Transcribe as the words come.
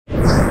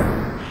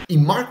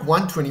In Mark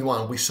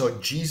 1:21, we saw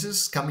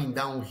Jesus coming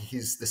down with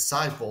his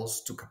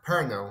disciples to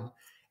Capernaum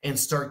and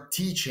start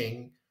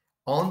teaching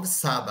on the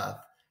Sabbath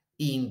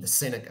in the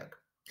synagogue.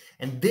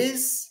 And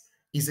this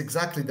is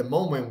exactly the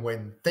moment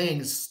when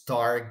things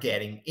start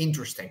getting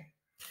interesting.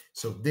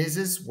 So this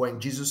is when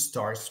Jesus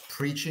starts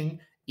preaching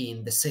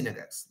in the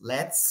synagogues.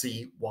 Let's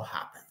see what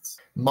happens.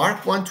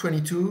 Mark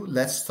 1:22,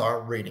 let's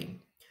start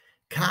reading.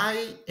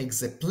 Kai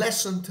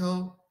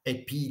exeplesanto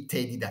epi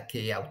te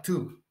didake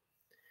autou,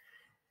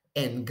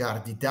 en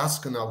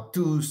gardidaskon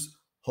autus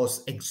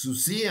hos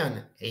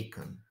exousian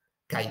eikon,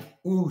 kai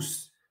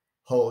us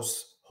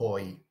hos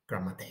hoi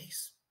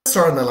grammateis. Let's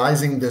start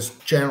analyzing this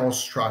general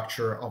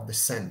structure of the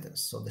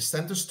sentence. So the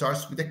sentence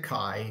starts with a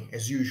kai,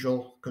 as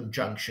usual,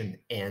 conjunction,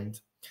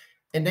 and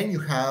then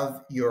you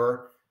have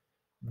your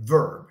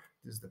verb.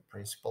 This is the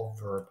principal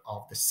verb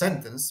of the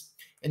sentence.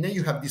 And then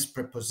you have this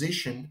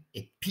preposition,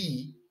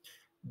 epi,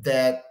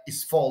 that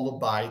is followed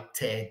by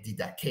te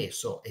didake.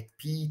 So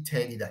epi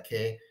te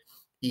didake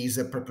is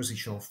a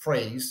prepositional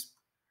phrase.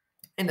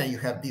 And then you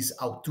have this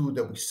autou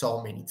that we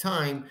saw many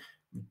times,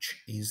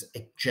 which is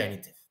a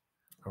genitive,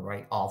 all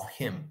right, of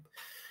him.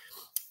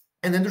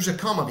 And then there's a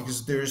comma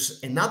because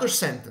there's another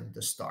sentence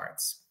that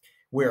starts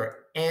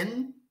where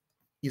en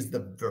is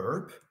the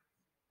verb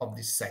of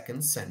the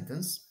second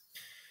sentence.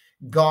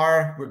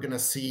 Gar, we're going to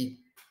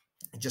see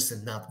just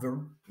an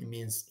adverb. It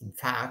means in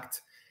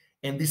fact.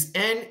 And this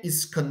en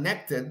is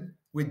connected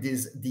with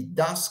this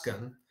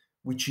didaskan,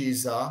 which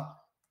is a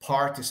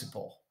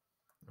participle.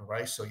 All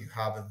right, so you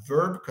have a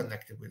verb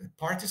connected with a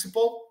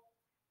participle,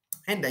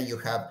 and then you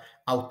have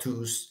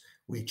autus,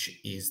 which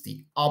is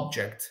the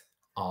object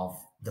of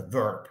the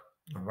verb.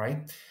 All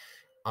right,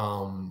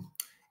 and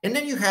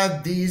then you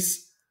have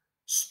this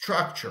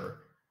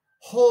structure: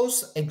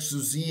 hos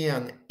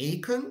exousian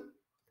eikon,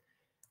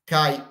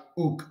 kai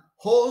uk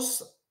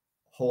hos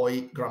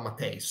hoi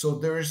grammateis. So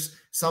there's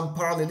some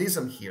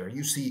parallelism here.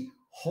 You see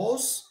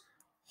hos,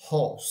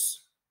 hos.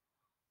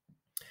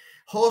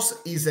 Hos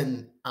is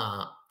an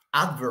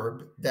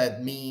adverb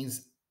that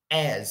means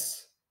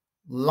as,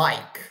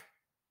 like,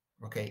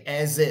 okay,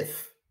 as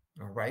if,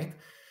 all right?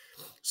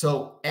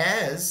 So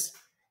as,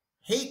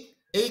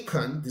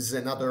 eikon, this is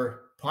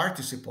another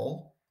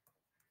participle.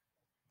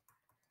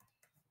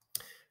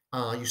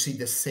 You see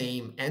the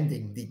same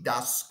ending,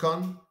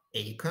 didaskon,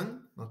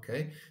 eikon,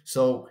 okay?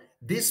 So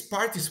this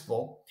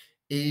participle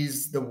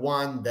is the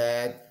one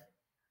that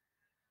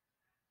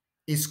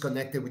is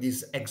connected with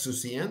this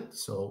exousian.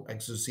 So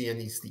exousian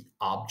is the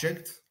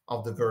object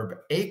of the verb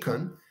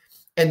eikon.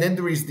 And then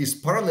there is this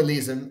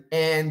parallelism,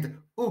 and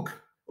uk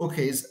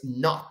is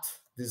not.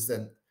 This is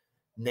a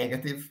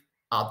negative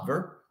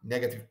adverb,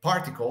 negative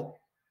particle,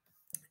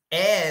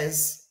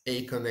 as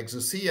eikon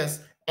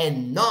exousias,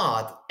 and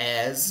not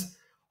as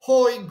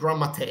hoi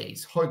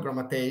grammateis. Hoi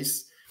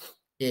grammateis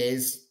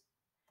is,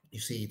 you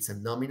see, it's a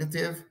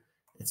nominative,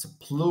 it's a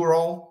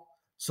plural,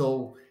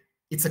 so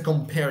it's a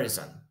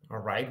comparison, all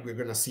right? We're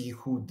going to see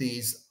who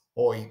these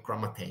hoi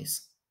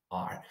grammateis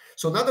are.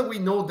 So now that we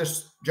know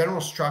the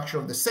general structure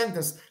of the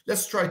sentence,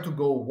 let's try to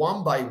go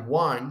one by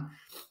one.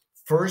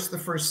 First, the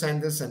first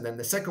sentence, and then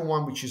the second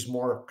one, which is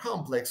more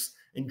complex,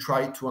 and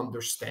try to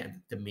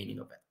understand the meaning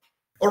of it.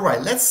 All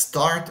right, let's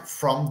start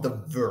from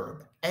the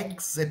verb,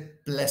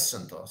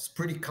 exeplesanto. It's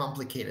pretty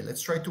complicated.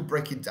 Let's try to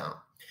break it down.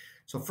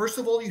 So first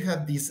of all, you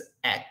have this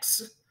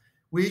ex,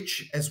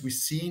 which, as we've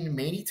seen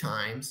many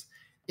times,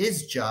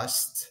 is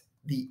just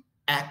the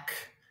ek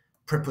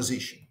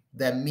preposition.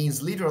 That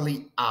means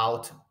literally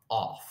out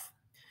of.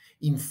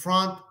 In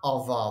front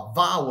of a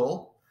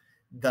vowel,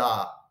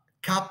 the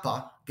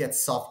kappa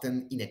gets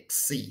softened in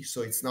xe.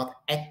 So it's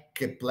not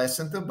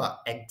ekeplesanto,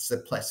 but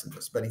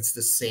exeplesantos, but it's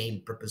the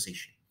same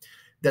preposition.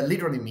 That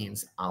literally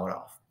means out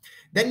of.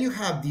 Then you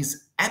have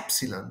this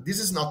epsilon. This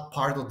is not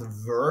part of the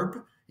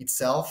verb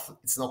itself.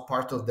 It's not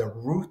part of the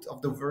root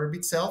of the verb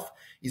itself.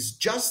 It's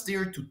just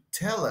there to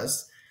tell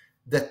us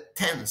the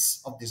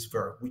tense of this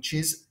verb, which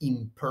is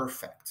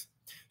imperfect.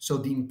 So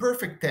the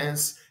imperfect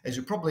tense, as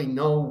you probably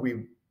know,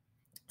 we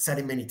said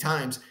it many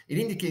times, it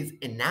indicates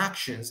an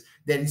action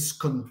that is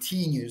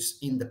continuous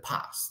in the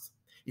past.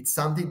 It's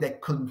something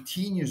that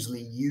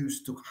continuously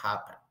used to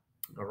happen.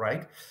 All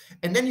right.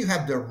 And then you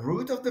have the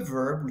root of the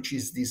verb, which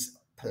is this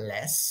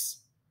ples.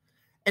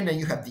 And then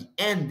you have the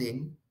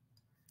ending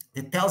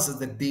that tells us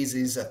that this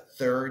is a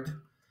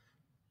third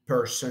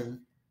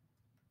person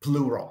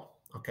plural.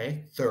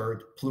 Okay.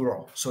 Third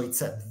plural. So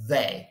it's a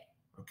they.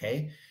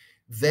 Okay.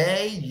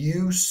 They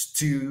used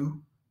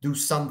to do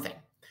something.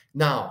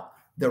 Now,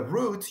 the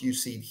root, you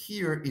see it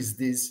here, is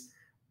this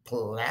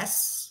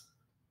ples.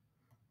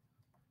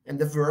 And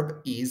the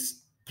verb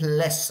is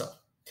pleso.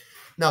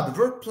 Now, the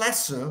verb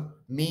pleso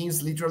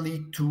means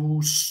literally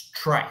to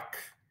strike,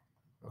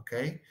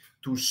 okay?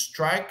 To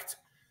strike,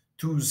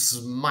 to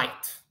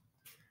smite,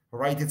 all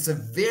right? It's a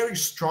very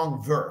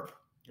strong verb,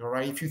 all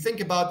right? If you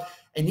think about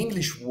an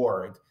English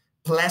word,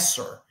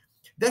 pleasure,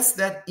 that's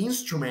that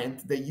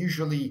instrument that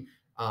usually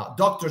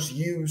doctors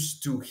use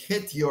to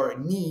hit your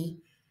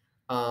knee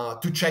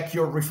to check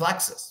your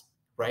reflexes,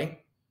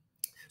 right?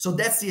 So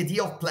that's the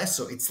idea of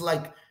plesso. It's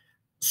like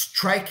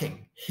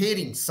striking,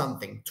 hitting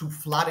something to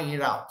flatten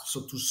it out.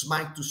 So to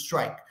smite, to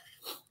strike.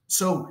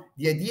 So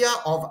the idea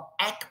of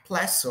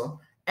ekplesso,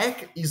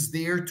 ek is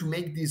there to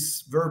make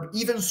this verb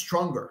even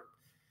stronger.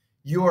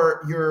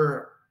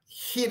 You're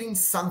hitting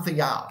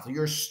something out,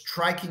 you're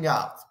striking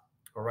out,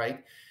 all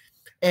right?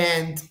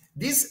 And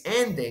this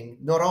ending,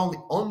 not only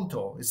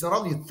onto, it's not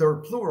only a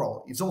third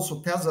plural, it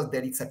also tells us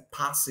that it's a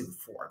passive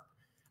form.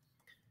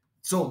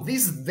 So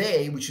this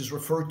they, which is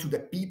referred to the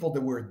people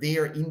that were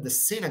there in the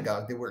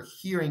synagogue, they were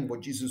hearing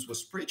what Jesus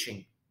was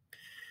preaching.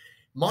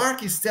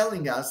 Mark is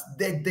telling us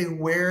that they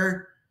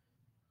were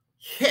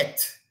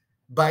hit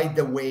by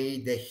the way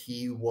that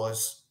he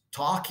was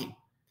talking.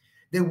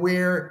 They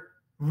were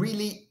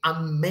really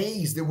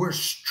amazed. They were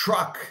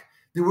struck.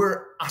 They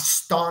were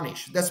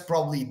astonished. That's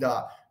probably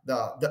the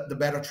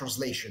better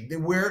translation. They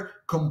were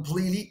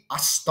completely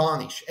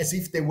astonished, as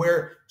if they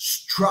were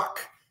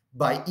struck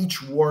by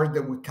each word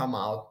that would come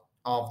out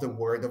of the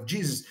word of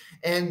Jesus.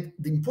 And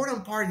the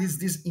important part is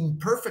this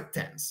imperfect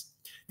tense.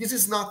 This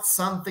is not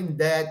something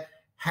that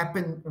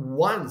happened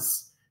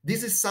once.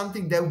 This is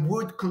something that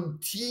would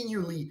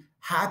continually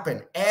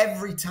happen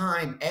every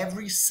time,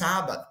 every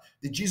Sabbath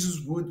that Jesus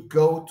would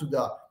go to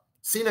the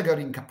synagogue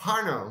in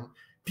Capernaum.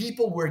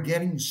 People were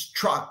getting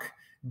struck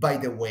by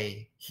the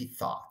way he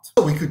thought.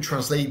 So we could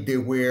translate they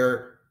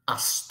were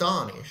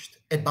astonished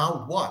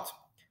about what?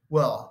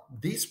 Well,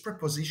 this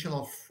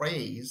prepositional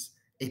phrase,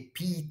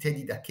 epi te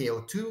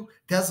didakeo tu,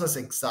 tells us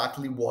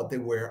exactly what they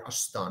were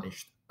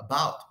astonished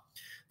about.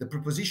 The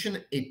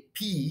preposition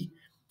epi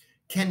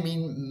can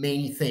mean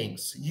many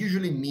things.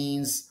 Usually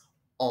means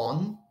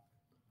on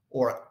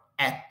or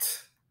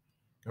at.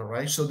 All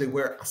right, so they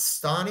were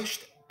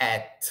astonished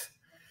at,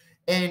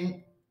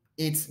 and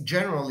it's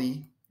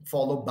generally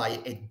followed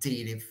by a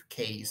dative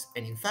case.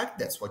 And in fact,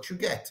 that's what you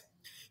get.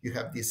 You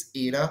have this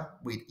eta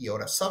with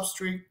iota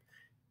substrate,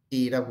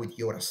 eta with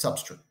iota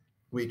substrate,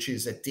 which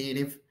is a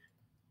dative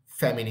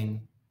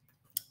feminine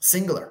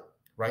singular,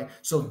 right?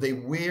 So they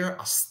were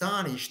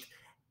astonished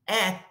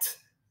at.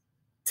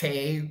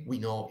 Te, we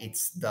know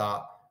it's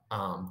the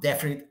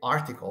definite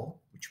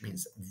article, which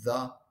means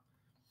the.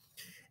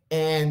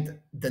 And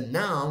the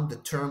noun, the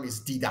term is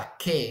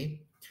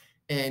didake,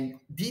 and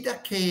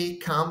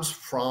didake comes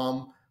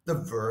from the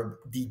verb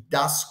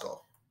didasko.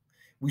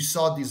 We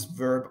saw this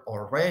verb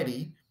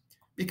already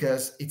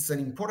because it's an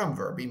important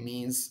verb. It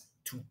means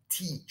to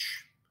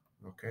teach,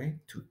 okay,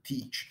 to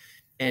teach.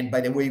 And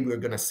by the way, we're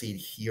going to see it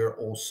here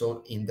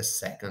also in the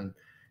second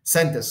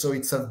sentence. So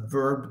it's a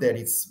verb that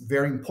is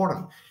very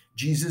important.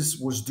 Jesus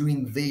was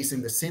doing this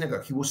in the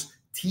synagogue. He was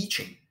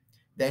teaching.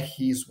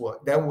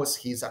 That was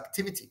his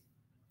activity.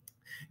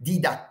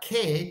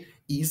 Didake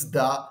is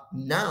the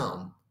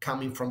noun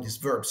coming from this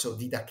verb. So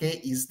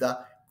didake is the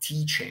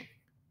teaching.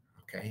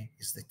 Okay,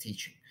 is the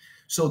teaching.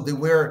 So they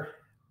were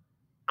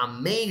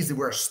amazed, they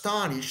were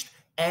astonished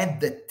at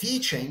the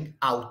teaching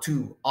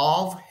autou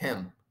of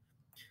him.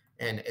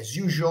 And as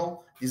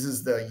usual, this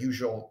is the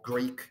usual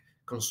Greek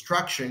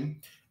construction,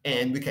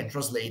 and we can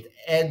translate,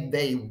 and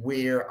they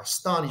were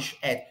astonished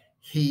at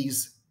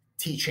his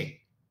teaching.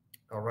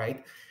 All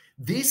right.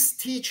 This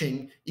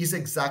teaching is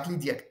exactly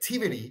the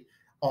activity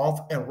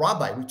of a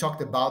rabbi. We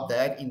talked about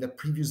that in the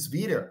previous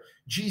video.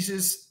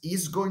 Jesus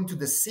is going to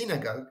the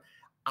synagogue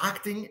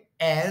acting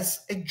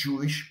as a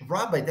Jewish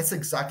rabbi. That's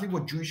exactly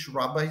what Jewish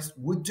rabbis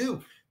would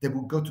do. They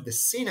would go to the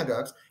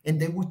synagogues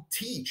and they would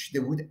teach, they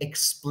would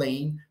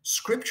explain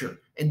scripture.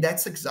 And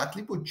that's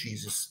exactly what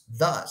Jesus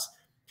does.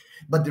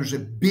 But there's a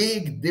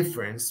big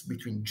difference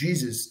between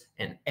Jesus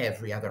and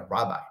every other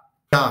rabbi.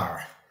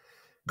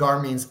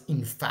 Gar means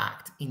in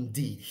fact,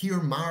 indeed. Here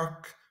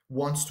Mark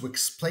wants to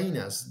explain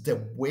us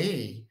the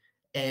way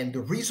and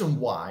the reason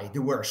why they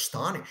were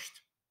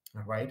astonished.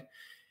 All right.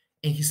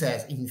 And he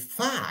says, in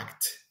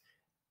fact,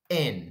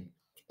 N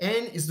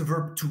is the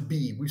verb to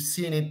be. We've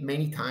seen it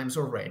many times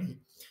already.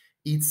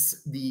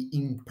 It's the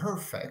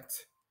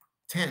imperfect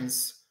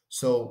tense.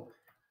 So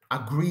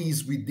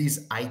agrees with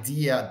this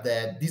idea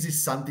that this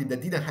is something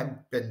that didn't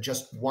happen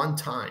just one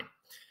time.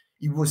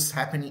 It was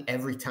happening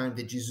every time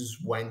that Jesus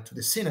went to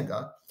the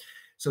synagogue.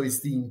 So it's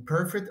the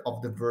imperfect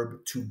of the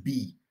verb to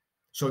be.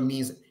 So it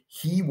means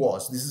he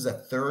was. This is a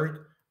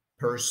third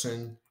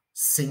person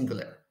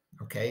singular.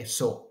 Okay,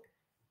 so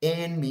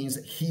N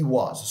means he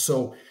was.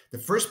 So the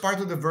first part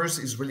of the verse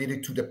is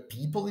related to the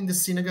people in the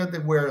synagogue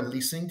that were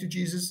listening to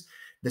Jesus.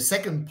 The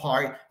second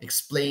part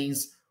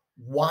explains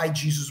why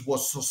Jesus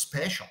was so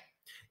special.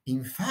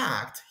 In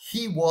fact,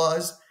 he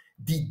was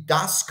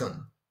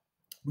didaskon.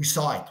 We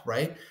saw it,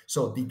 right?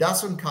 So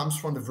didaskon comes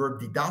from the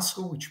verb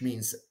didasko, which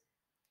means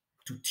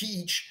to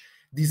teach.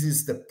 This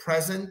is the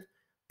present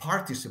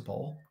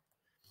participle,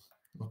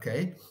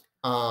 okay,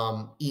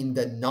 in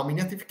the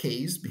nominative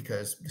case,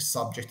 because the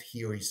subject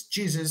here is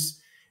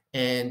Jesus,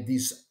 and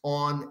this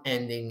on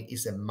ending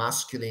is a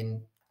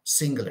masculine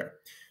singular.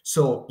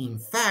 So in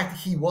fact,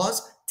 he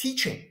was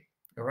teaching,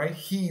 all right?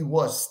 He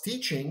was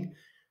teaching.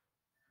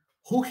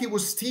 Who he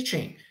was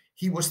teaching?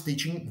 He was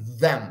teaching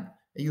them.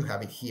 You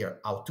have it here.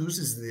 Autos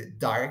is the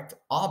direct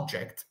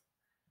object,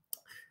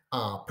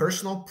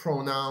 personal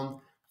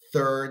pronoun,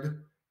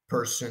 third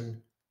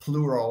person,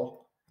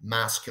 plural,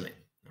 masculine.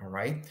 All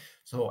right.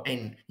 So,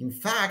 and in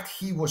fact,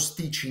 he was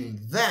teaching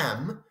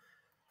them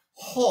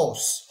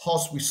hos,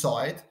 we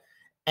saw it,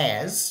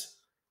 as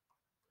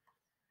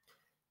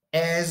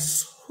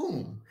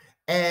whom?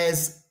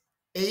 As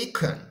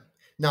Achan.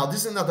 Now,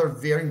 this is another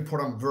very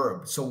important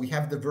verb. So we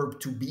have the verb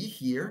to be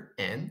here,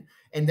 and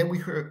then we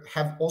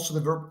have also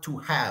the verb to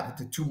have,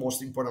 the two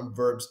most important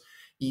verbs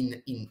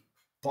in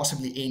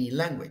possibly any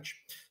language.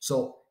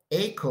 So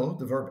echo,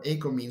 the verb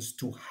echo means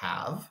to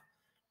have,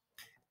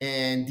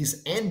 and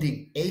this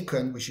ending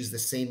Achan, which is the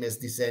same as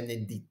this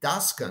ending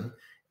didaskan,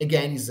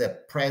 again is a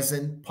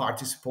present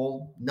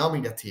participle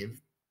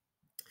nominative,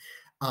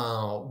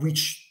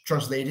 which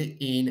translated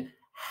in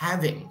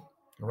having,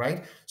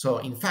 right? So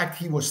in fact,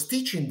 he was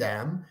teaching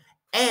them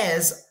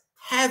as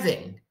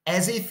having,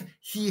 as if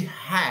he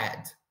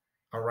had,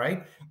 all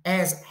right?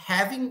 As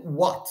having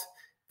what?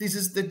 This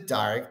is the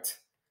direct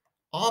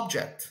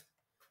object,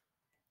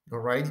 all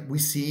right? We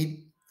see it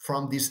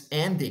from this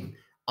ending,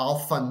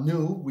 alpha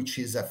nu, which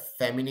is a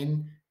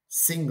feminine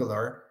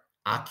singular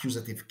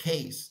accusative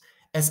case,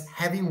 as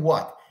having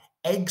what?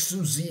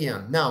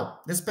 Exousia. Now,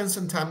 let's spend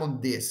some time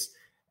on this.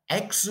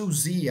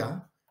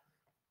 Exousia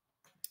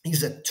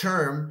is a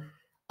term,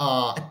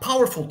 a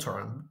powerful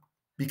term,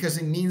 because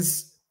it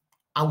means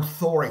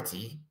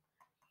authority,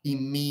 it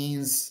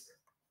means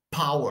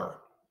power,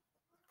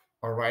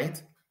 all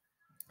right?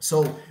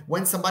 So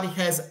when somebody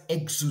has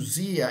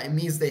exousia, it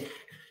means it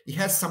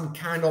has some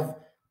kind of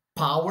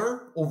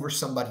power over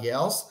somebody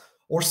else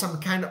or some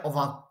kind of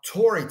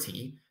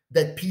authority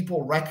that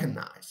people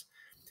recognize.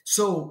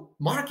 So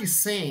Mark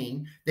is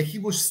saying that he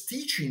was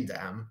teaching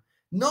them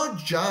not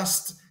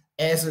just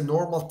as a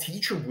normal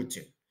teacher would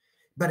do,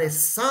 but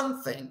as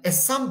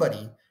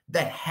somebody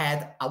that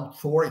had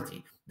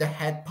authority, that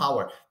had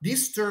power.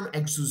 This term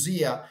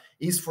exousia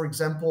is, for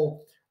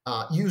example,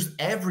 used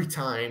every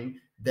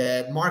time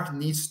that Mark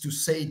needs to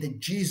say that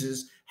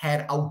Jesus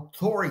had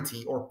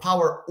authority or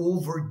power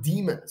over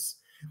demons.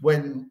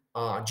 When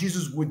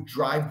Jesus would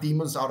drive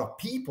demons out of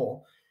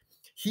people,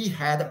 he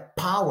had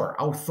power,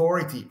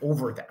 authority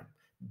over them.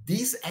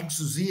 This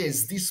exousia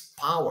is this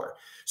power.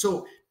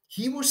 So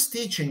he was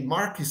teaching,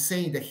 Mark is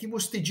saying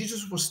that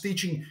Jesus was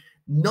teaching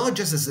not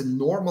just as a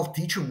normal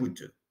teacher would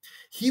do.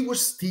 He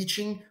was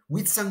teaching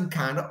with some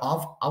kind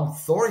of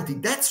authority.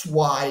 That's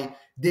why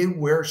they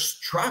were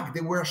struck,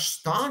 they were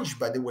astonished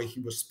by the way he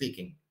was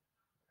speaking.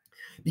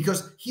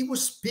 Because he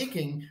was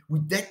speaking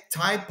with that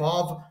type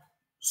of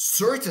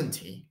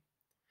certainty,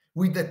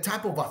 with the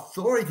type of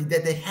authority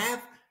that they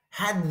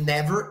had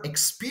never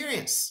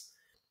experienced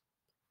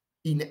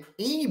in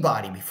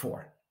anybody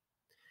before.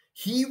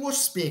 He was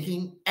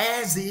speaking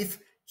as if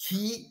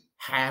he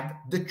had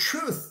the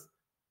truth,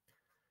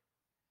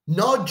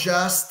 not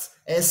just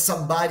as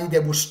somebody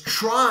that was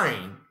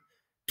trying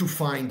to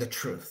find the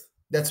truth.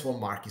 That's what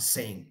Mark is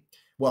saying.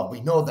 Well,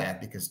 we know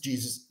that because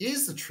Jesus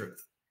is the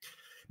truth,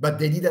 but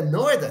they didn't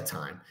know at that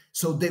time.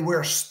 So they were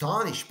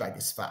astonished by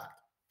this fact.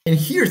 And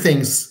here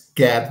things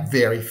get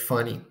very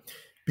funny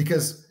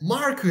because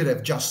Mark could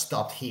have just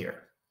stopped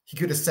here. He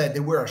could have said they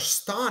were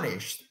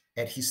astonished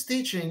at his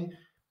teaching.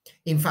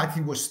 In fact,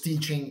 he was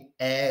teaching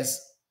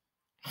as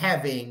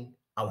having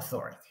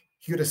authority.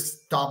 He could have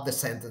stopped the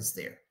sentence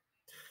there.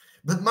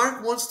 But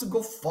Mark wants to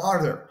go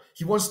farther.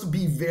 He wants to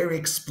be very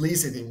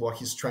explicit in what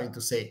he's trying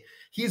to say.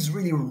 He's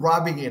really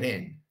rubbing it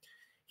in.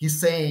 He's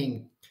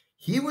saying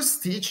he was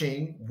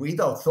teaching with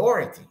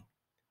authority.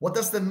 What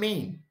does that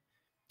mean?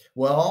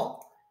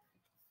 Well,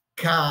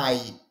 kai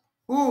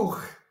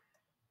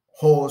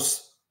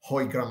hos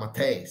hoi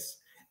grammates,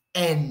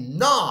 and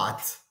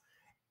not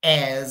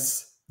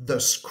as the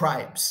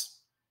scribes.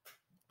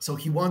 So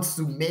he wants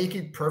to make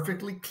it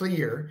perfectly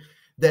clear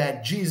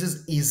that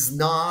Jesus is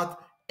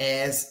not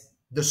as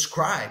the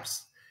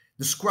scribes.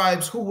 The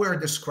scribes, who were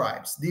the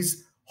scribes?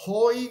 These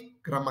hoi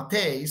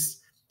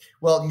grammates,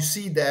 well, you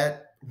see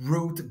that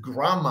root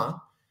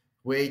gramma,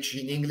 which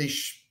in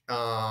English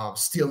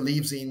still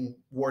lives in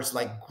words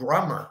like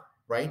grammar,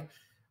 right?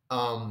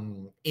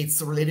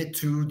 It's related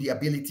to the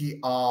ability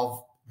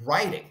of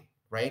writing,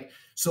 right?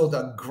 So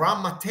the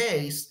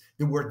grammates,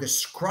 they were the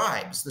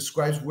scribes. The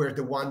scribes were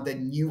the one that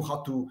knew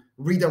how to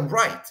read and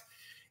write.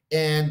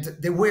 And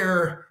they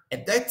were,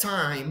 at that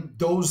time,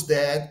 those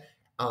that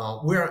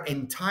were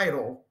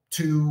entitled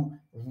to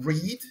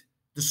read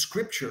the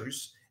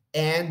scriptures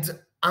and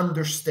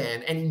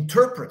understand and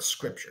interpret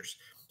scriptures.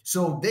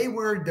 So they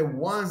were the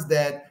ones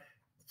that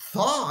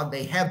thought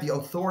they had the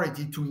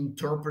authority to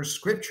interpret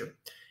scripture.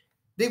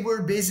 They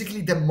were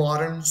basically the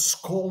modern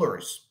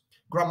scholars.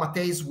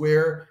 Grammates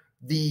were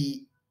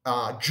the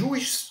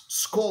Jewish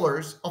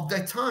scholars of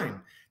that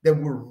time that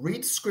would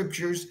read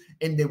scriptures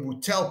and they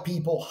would tell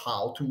people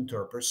how to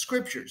interpret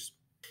scriptures.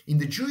 In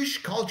the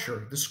Jewish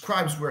culture, the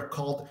scribes were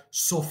called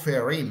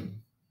Sopherim.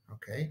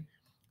 Okay,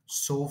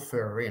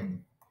 Sopherim.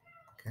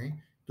 Okay,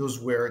 those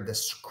were the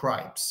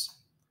scribes.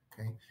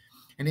 Okay,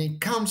 and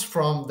it comes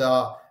from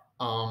the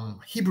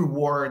Hebrew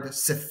word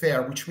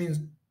sefer, which means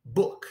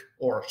book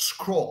or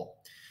scroll.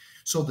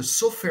 So the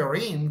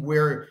Sopherim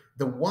were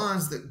the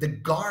ones, the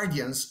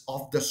guardians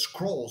of the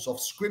scrolls of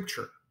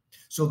scripture.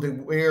 So they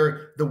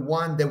were the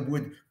one that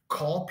would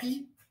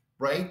copy,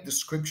 right, the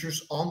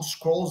scriptures on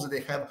scrolls.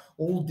 They have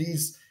all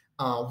these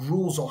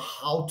rules on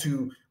how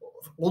to,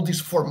 all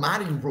these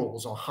formatting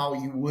rules on how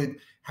you would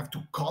have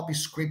to copy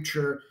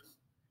scripture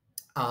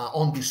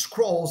on these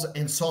scrolls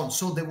and so on.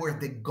 So they were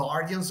the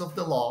guardians of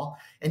the law,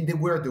 and they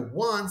were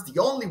the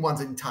only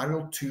ones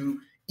entitled to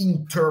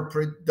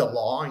interpret the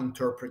law,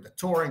 interpret the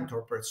Torah,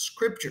 interpret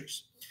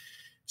scriptures.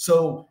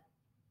 So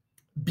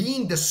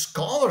being the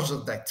scholars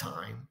of that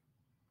time,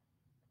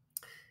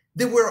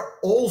 they were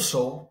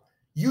also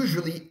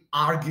usually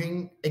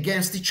arguing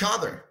against each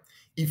other.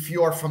 If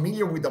you are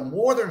familiar with the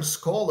modern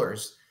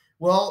scholars,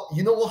 well,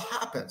 you know what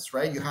happens,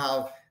 right? You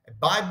have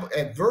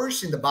a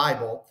verse in the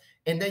Bible,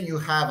 and then you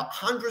have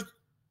 100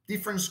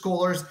 different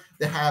scholars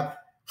that have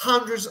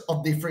hundreds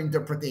of different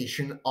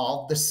interpretation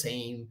of the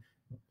same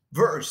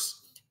verse,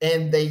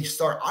 and they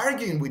start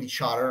arguing with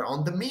each other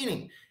on the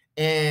meaning,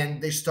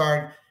 and they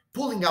start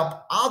pulling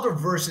up other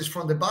verses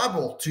from the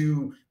Bible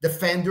to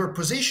defend their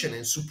position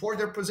and support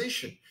their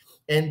position.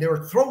 And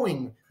they're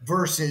throwing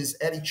verses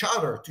at each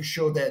other to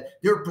show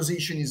that their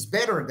position is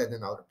better than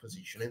another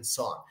position, and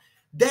so on.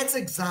 That's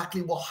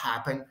exactly what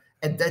happened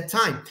at that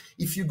time.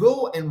 If you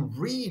go and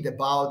read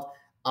about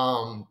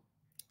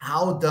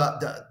how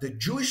the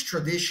Jewish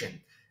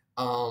tradition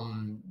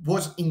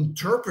was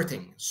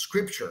interpreting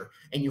scripture,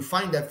 and you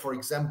find that, for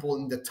example,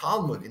 in the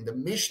Talmud, in the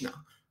Mishnah,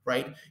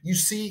 right? You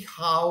see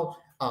how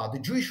the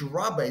Jewish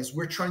rabbis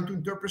were trying to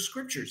interpret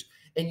scriptures,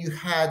 and you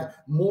had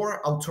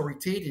more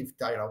authoritative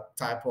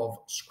type of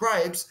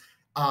scribes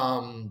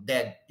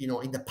that, you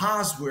know, in the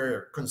past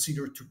were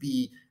considered to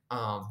be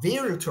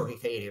very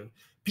authoritative.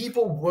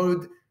 People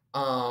would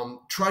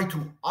try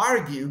to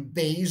argue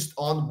based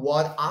on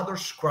what other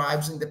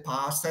scribes in the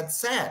past had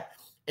said.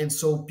 And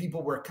so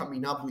people were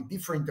coming up with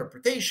different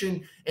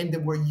interpretation, and they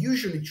were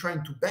usually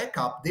trying to back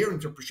up their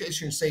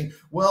interpretation, saying,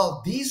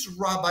 well, this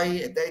rabbi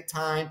at that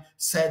time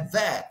said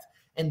that.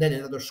 And then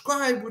another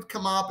scribe would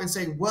come up and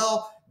say,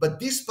 well, but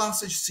this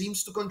passage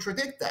seems to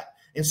contradict that.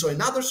 And so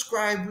another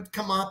scribe would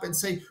come up and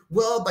say,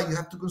 well, but you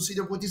have to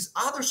consider what these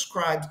other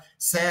scribes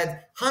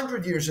said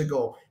 100 years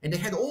ago. And they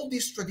had all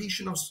these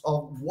traditions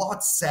of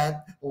what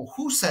said or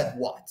who said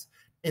what.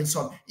 And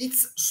so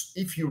it's,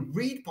 if you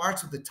read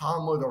parts of the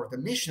Talmud or the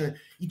Mishnah,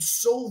 it's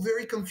so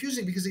very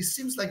confusing, because it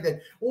seems like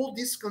that all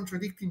these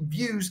contradicting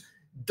views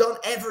don't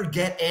ever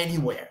get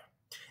anywhere.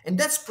 And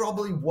that's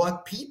probably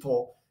what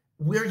people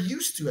were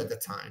used to at the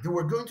time. They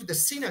were going to the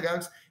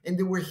synagogues, and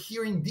they were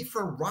hearing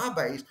different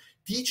rabbis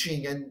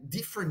teaching and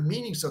different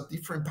meanings of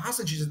different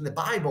passages in the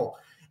Bible,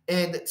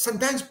 and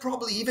sometimes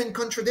probably even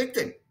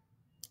contradicting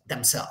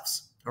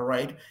themselves. All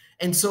right.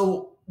 And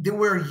so they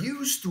were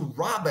used to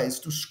rabbis,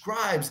 to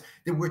scribes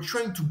that were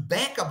trying to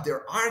back up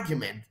their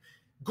argument,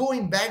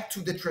 going back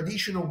to the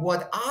tradition of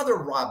what other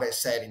rabbis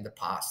said in the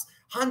past,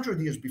 100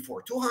 years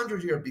before,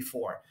 200 years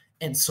before,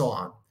 and so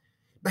on.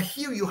 But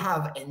here you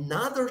have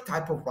another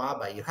type of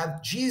rabbi. You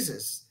have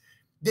Jesus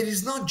that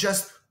is not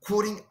just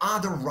quoting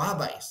other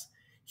rabbis.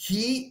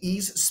 He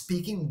is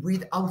speaking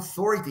with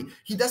authority.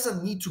 He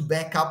doesn't need to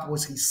back up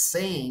what he's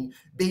saying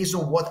based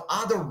on what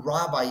other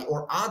rabbi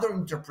or other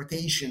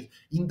interpretation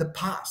in the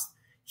past.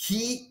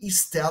 He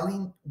is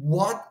telling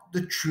what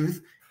the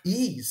truth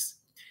is.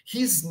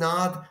 He's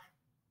not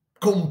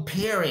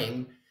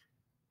comparing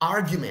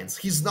arguments.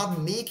 He's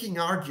not making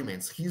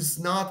arguments. He's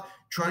not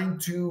trying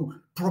to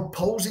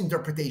propose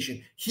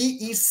interpretation.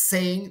 He is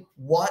saying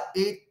what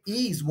it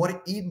is,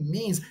 what it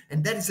means.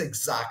 And that is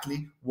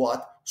exactly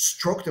what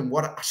struck them,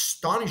 what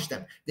astonished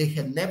them. They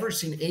had never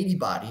seen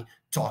anybody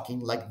talking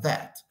like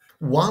that.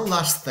 One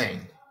last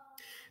thing.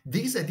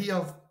 This idea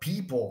of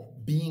people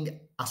being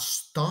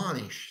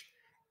astonished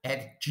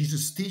at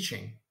Jesus'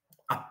 teaching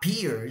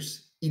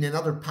appears in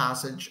another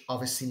passage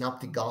of a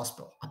synoptic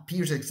gospel,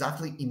 appears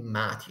exactly in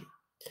Matthew.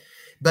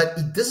 But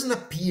it doesn't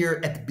appear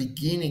at the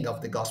beginning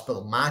of the Gospel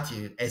of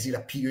Matthew as it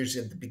appears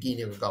at the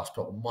beginning of the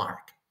Gospel of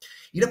Mark.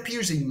 It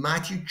appears in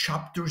Matthew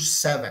chapter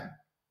 7.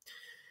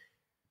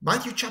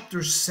 Matthew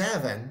chapter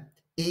 7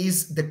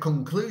 is the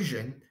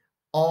conclusion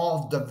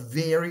of the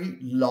very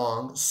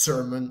long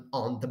Sermon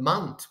on the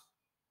Mount.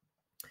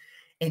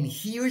 And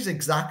here's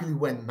exactly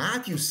when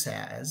Matthew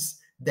says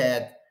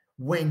that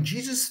when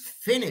Jesus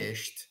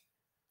finished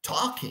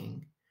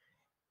talking,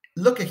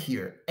 look at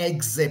here,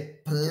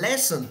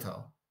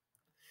 exeplesanto,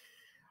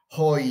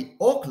 hoi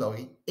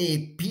okloi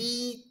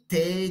epi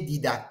te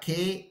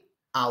didake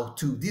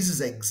autu. This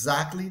is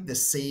exactly the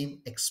same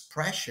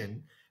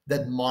expression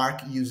that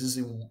Mark uses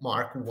in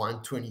Mark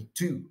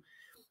 1:22.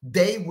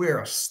 They were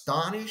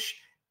astonished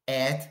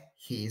at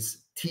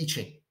his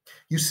teaching.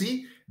 You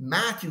see,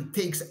 Matthew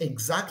takes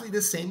exactly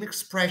the same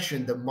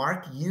expression that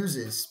Mark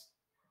uses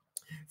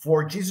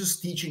for Jesus'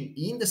 teaching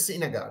in the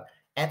synagogue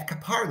at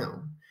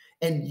Capernaum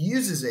and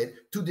uses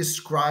it to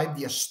describe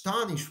the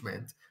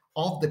astonishment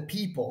of the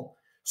people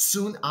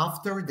soon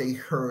after they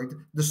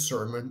heard the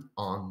Sermon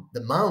on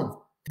the Mount.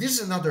 This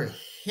is another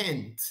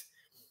hint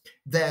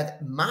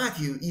that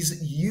Matthew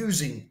is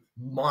using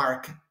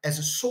Mark as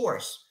a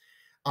source.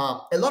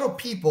 A lot of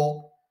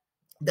people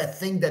that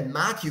think that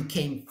Matthew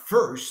came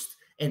first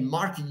and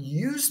Mark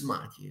used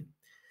Matthew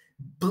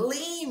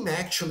blame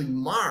actually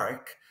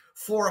Mark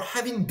for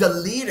having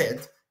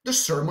deleted the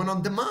Sermon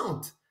on the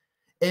Mount.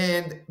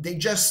 And they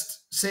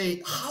just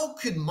say, how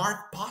could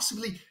Mark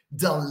possibly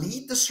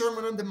delete the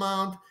Sermon on the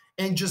Mount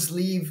and just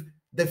leave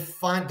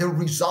the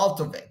result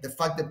of it, the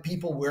fact that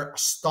people were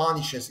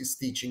astonished as he's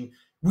teaching,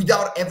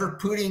 without ever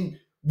putting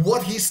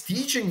what he's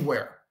teaching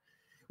where?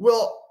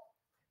 Well,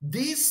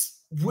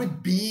 this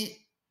would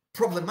be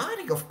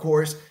problematic, of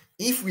course,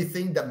 if we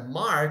think that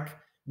Mark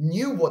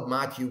knew what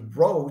Matthew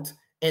wrote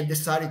and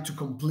decided to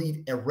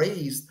complete,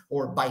 erase,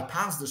 or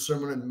bypass the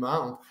Sermon on the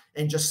Mount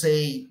and just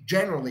say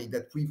generally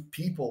that we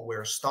people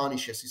were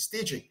astonished as he's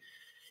teaching.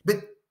 But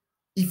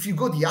if you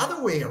go the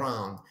other way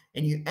around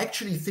and you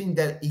actually think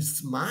that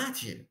it's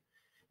Matthew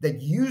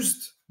that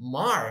used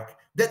Mark,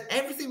 that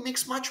everything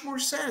makes much more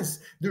sense.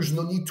 There's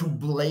no need to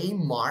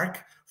blame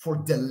Mark for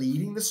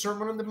deleting the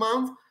Sermon on the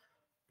Mount.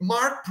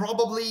 Mark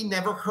probably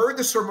never heard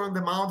the Sermon on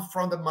the Mount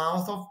from the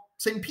mouth of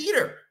St.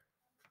 Peter.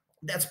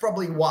 That's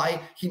probably why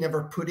he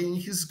never put it in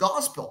his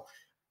gospel.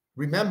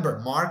 Remember,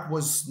 Mark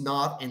was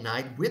not an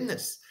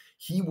eyewitness.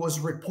 He was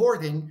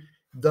reporting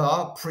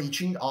the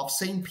preaching of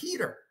St.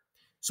 Peter.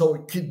 So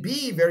it could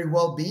be, very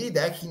well be,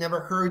 that he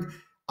never heard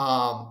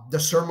the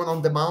Sermon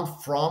on the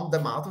Mount from the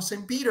mouth of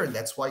St. Peter.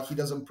 That's why he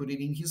doesn't put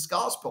it in his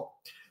gospel.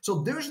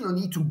 So there's no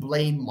need to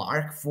blame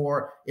Mark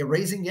for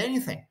erasing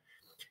anything.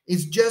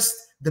 It's just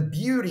the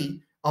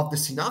beauty of the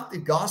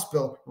synoptic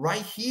gospel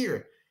right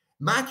here.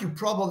 Matthew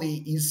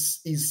probably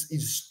is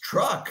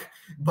struck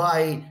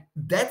by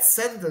that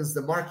sentence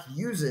that Mark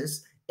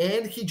uses,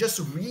 and he just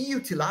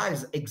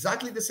reutilized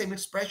exactly the same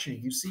expression.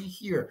 You see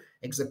here,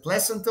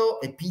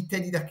 exeplesento epite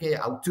didake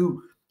autou.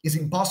 It's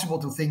impossible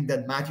to think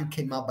that Matthew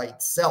came up by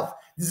itself.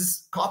 This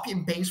is copy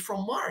and paste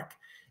from Mark.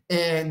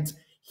 And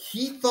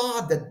he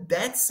thought that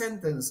that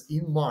sentence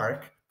in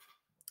Mark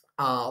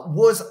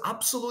was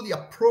absolutely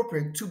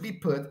appropriate to be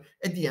put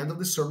at the end of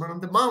the Sermon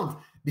on the Mount,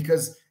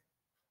 because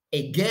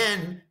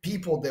again,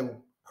 people that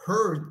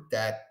heard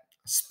that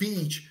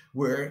speech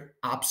were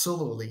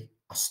absolutely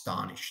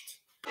astonished.